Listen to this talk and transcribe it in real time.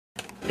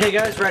Hey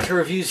guys, Retro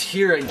Reviews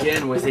here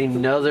again with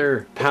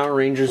another Power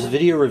Rangers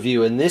video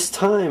review, and this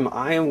time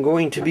I am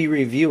going to be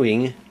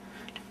reviewing.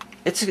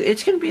 It's going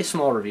to be a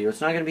small review.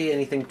 It's not going to be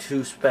anything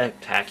too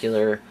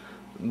spectacular,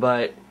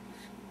 but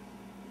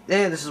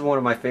yeah, this is one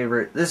of my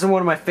favorite. This is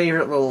one of my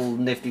favorite little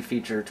nifty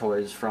feature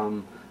toys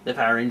from the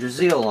Power Rangers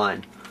Zeo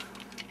line,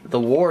 the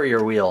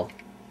Warrior Wheel.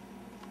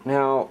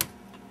 Now,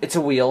 it's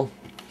a wheel.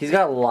 He's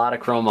got a lot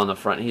of chrome on the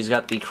front. He's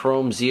got the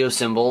chrome Zeo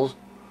symbols.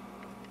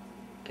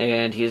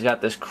 And he's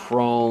got this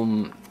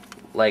chrome,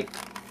 like,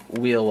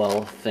 wheel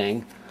well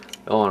thing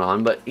going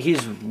on. But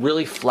he's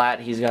really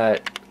flat. He's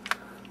got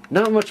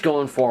not much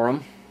going for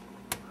him.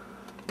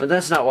 But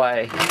that's not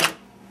why...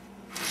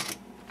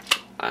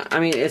 I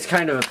mean, it's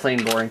kind of a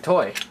plain, boring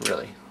toy,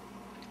 really.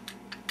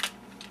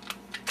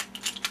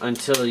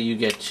 Until you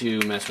get to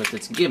mess with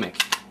its gimmick.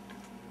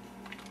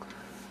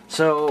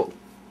 So,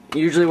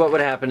 usually what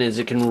would happen is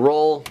it can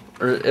roll,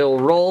 or it'll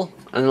roll,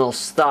 and it'll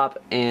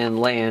stop and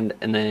land,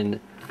 and then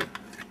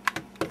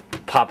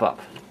pop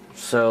up.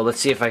 So let's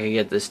see if I can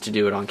get this to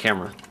do it on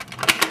camera.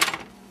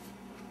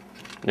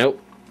 Nope.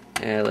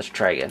 And let's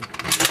try again.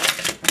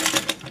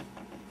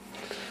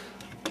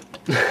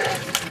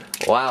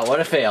 Wow, what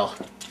a fail.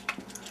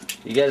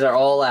 You guys are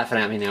all laughing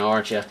at me now,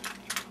 aren't you?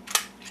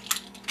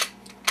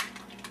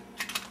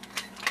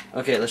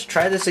 Okay, let's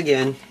try this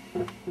again.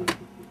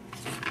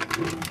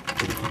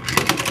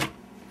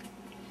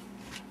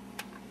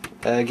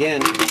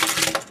 Again.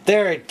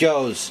 There it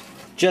goes.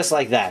 Just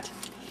like that.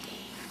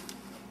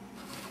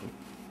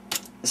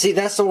 See,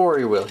 that's the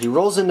Warrior Wheel. He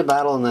rolls into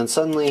battle and then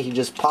suddenly he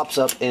just pops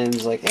up and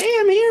is like, hey,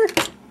 I'm here!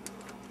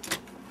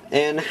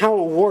 And how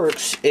it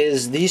works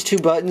is these two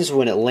buttons,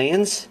 when it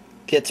lands,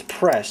 gets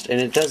pressed.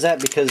 And it does that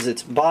because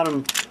its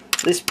bottom,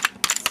 this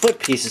foot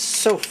piece is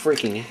so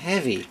freaking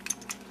heavy.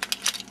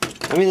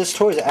 I mean, this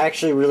toy is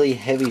actually really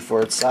heavy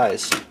for its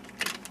size.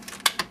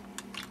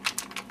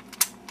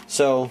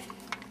 So,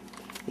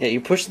 yeah, you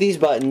push these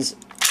buttons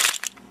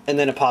and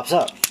then it pops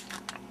up.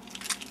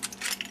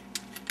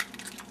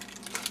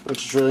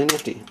 Which is really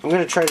nifty. I'm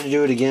going to try to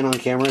do it again on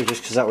camera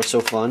just because that was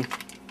so fun.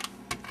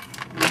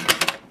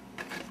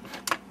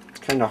 It's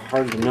kind of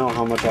hard to know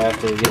how much I have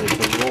to get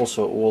it to roll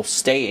so it will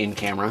stay in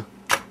camera.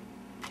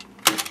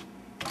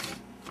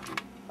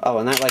 Oh,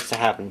 and that likes to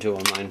happen too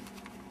on mine.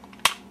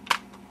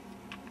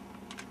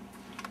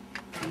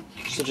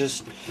 So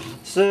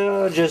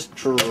just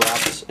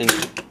drops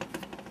and...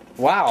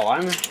 Wow,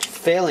 I'm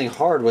failing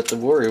hard with the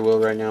Warrior Wheel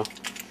right now.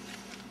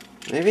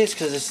 Maybe it's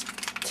because this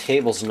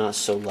table's not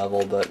so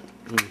level, but...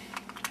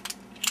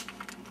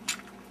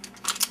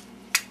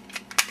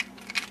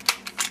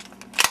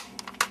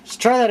 Let's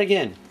try that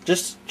again,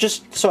 just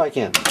so I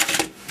can.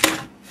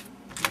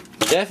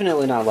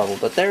 Definitely not level,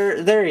 but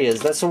there he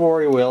is. That's the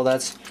Warrior Wheel.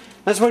 That's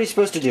what he's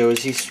supposed to do.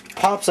 Is he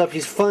pops up.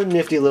 He's a fun,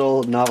 nifty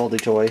little novelty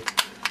toy.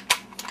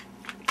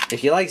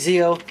 If you like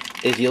Zeo,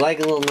 if you like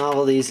little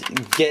novelties,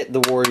 get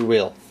the Warrior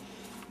Wheel.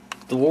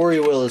 The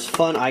Warrior Wheel is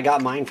fun. I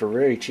got mine for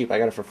very cheap. I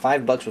got it for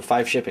 $5 with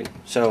 5 shipping.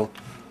 So.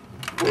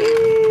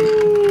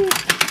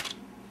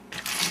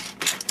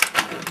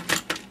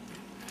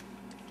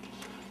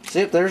 So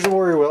yep, there's the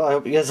Warrior Wheel. I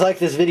hope you guys like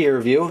this video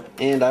review,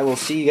 and I will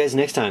see you guys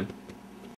next time.